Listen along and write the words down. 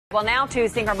Well, now to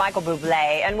singer Michael Buble,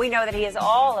 and we know that he is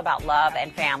all about love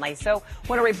and family. So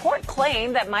when a report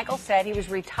claimed that Michael said he was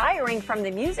retiring from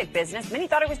the music business, many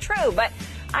thought it was true, but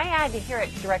I had to hear it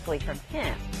directly from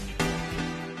him.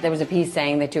 There was a piece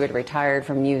saying that you had retired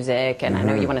from music, and I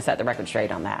know you want to set the record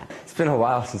straight on that. It's been a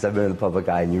while since I've been in the public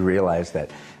eye, and you realize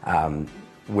that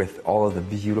with all of the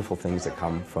beautiful things that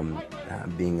come from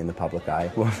being in the public eye,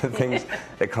 one of the things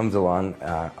that comes along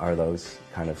are those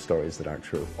kind of stories that aren't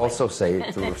true. Also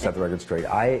say, to set the record straight,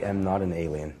 I am not an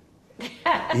alien.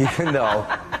 Even though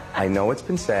I know it's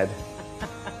been said,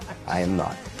 I am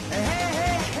not.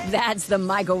 That's the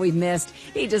Michael we missed.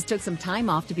 He just took some time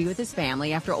off to be with his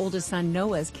family after oldest son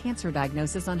Noah's cancer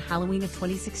diagnosis on Halloween of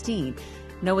 2016.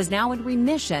 Noah's now in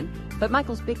remission, but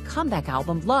Michael's big comeback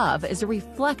album, Love, is a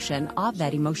reflection of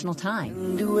that emotional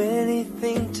time. Do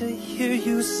anything to hear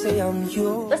you say I'm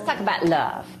yours. Let's talk about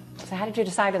love. So how did you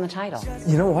decide on the title?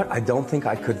 You know what? I don't think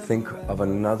I could think of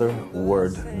another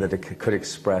word that it could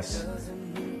express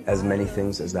as many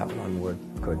things as that one word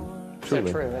could.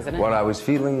 Truly. So true, isn't it? What I was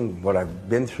feeling, what I've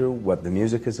been through, what the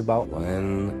music is about.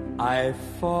 When I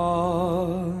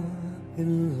fall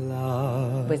in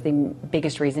love. Was the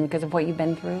biggest reason because of what you've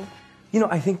been through? You know,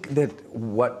 I think that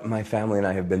what my family and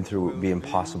I have been through would be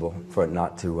impossible for it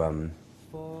not to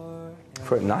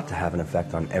have an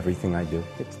effect on everything I do.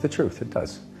 It's the truth, it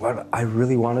does. What I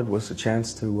really wanted was a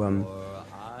chance to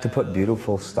put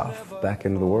beautiful stuff back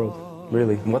into the world,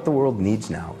 really. And what the world needs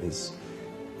now is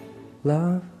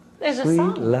love. There's a sweet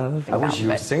song love. I wish you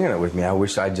were singing it with me. I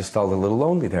wish I just felt a little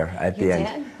lonely there at the end.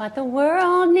 Did? What the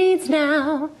world needs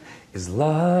now is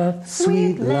love,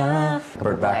 sweet love.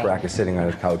 Burt Bacharach is sitting on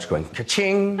his couch going,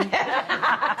 ka-ching.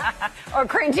 Or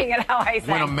cringing at how I sang.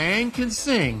 When a man can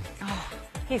sing,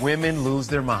 women lose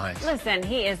their minds. Listen,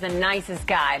 he is the nicest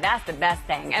guy. That's the best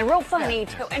thing. And real funny,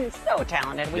 too. And so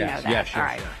talented. We know that. Yes, All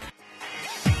right. yes.